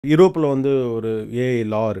யூரோப்பில் வந்து ஒரு ஏஐ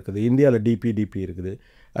லா இருக்குது, இந்தியாவில் டிபிடிபி இருக்குது,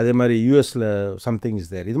 அதே மாதிரி யூஎஸில் சம்திங் இஸ்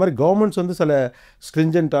தேர். இது மாதிரி கவர்மெண்ட்ஸ் வந்து சில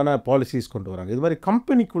ஸ்ட்ரிஞ்சன்ட்டான பாலிசிஸ் கொண்டு வராங்க. இது மாதிரி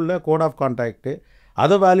கம்பெனிக்குள்ளே கோட் ஆஃப் கான்டாக்ட்டு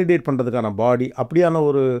அதை வேலிடேட் பண்ணுறதுக்கான பாடி அப்படியான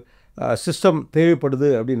ஒரு சிஸ்டம்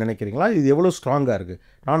தேவைப்படுது அப்படின்னு நினைக்கிறீங்களா? இது எவ்வளோ ஸ்ட்ராங்காக இருக்குது?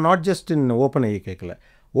 நான் நாட் ஜஸ்ட் இன் OpenAI கேட்கல,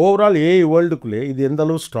 ஓவரால் ஏஐ வேர்ல்டுக்குள்ளே இது எந்த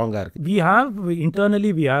அளவு ஸ்ட்ராங்காக இருக்குது?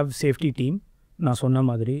 Internally we have safety team. நான் சொன்ன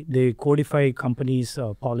மாதிரி they codify companies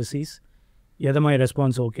policies. எதமாய்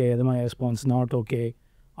response okay, எதமாய் response not okay,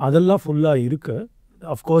 அதெல்லாம் ஃபுல்லாக இருக்குது.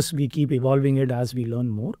 Of course we keep evolving it as we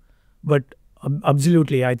learn more. But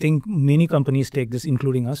absolutely I think many companies take this,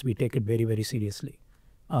 including us, we take it very very seriously.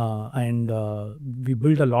 And we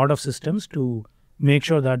build a lot of systems to make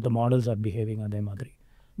sure that the models R behaving அதே மாதிரி.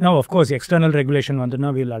 நான் of course external regulation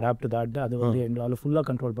வந்துன்னா will adapt to that. அது வந்து எங்களால் ஃபுல்லாக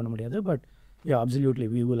control பண்ண முடியாது. But absolutely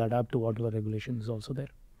we will adapt to what ever regulation is also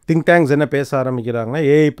there. Think tanks என்ன பேச ஆரம்பிக்கிறாங்கன்னா,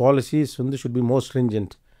 ஏஐ பாலிசிஸ் வந்து ஷுட் பி மோர்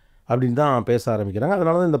ஸ்ட்ரிஞ்சன்ட் அப்படின்னு தான் பேச ஆரம்பிக்கிறாங்க.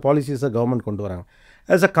 அதனால தான் இந்த பாலிசிஸை கவர்மெண்ட் கொண்டு வராங்க.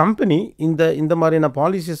 ஆஸ் அ கம்பெனி இந்த மாதிரியான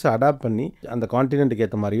பாலிசிஸை அடாப்ட் பண்ணி அந்த கான்டினென்ட்டுக்கு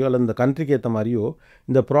ஏற்ற மாதிரியோ அல்லது இந்த கண்ட்ரிக்கு ஏற்ற மாதிரியோ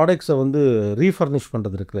இந்த ப்ராடக்ட்ஸை வந்து ரீஃபர்னிஷ்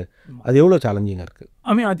பண்ணுறது இருக்குது, அது எவ்வளோ சேலஞ்சிங்காக இருக்குது?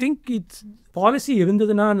 I think it's policy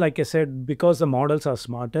இருந்ததுன்னா, like I said, because the models are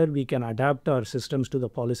smarter, we can adapt our systems to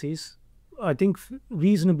the policies. I think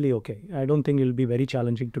reasonably okay. I don't think it will be very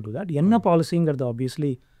challenging to do that. Enna policy ingarthu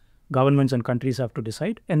obviously governments and countries have to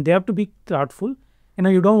decide, and they have to be thoughtful.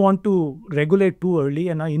 You don't want to regulate too early,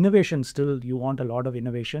 and innovation still, you want a lot of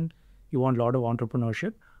innovation, you want a lot of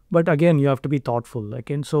entrepreneurship, but again you have to be thoughtful.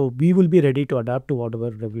 So we will be ready to adapt to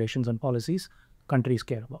whatever regulations and policies countries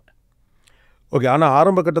care about. Okay. ஆனால்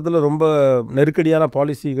ஆரம்ப கட்டத்தில் ரொம்ப நெருக்கடியான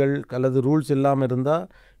பாலிசிகள் அல்லது rules இல்லாமல் இருந்தால்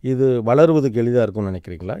இது வளருவதுக்கு எளிதாக இருக்கும்னு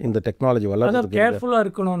நினைக்கிறீங்களா? இந்த டெக்னாலஜி வளர்றது கேர்ஃபுல்லாக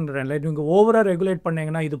இருக்கணும்ன்றேன். நீங்கள் ஓவராக ரெகுலேட்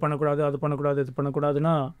பண்ணிங்கன்னா, இது பண்ணக்கூடாது, அது பண்ணக்கூடாது, இது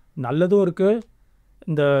பண்ணக்கூடாதுன்னா நல்லதும் இருக்குது,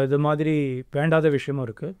 இது மாதிரி வேண்டாத விஷயமும்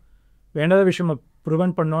இருக்குது. வேண்டாத விஷயமை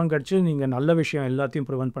ப்ரிவென்ட் பண்ணோன்னு கிடச்சி நீங்கள் நல்ல விஷயம் எல்லாத்தையும்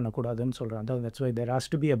ப்ரிவென்ட் பண்ணக்கூடாதுன்னு சொல்கிறேன். That's why there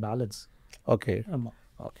has to be a balance. Okay. ஆமாம்.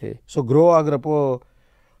 ஓகே. ஸோ க்ரோ ஆகிறப்போ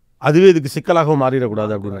அதுவே இதுக்கு சிக்கலாகவும்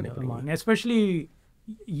மாறிடக்கூடாது அப்படின்னு நினைக்கிறேன். Especially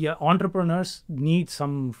entrepreneurs need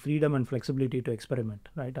some freedom and flexibility to experiment,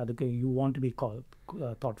 right? அதுக்கு you want to be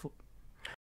thoughtful.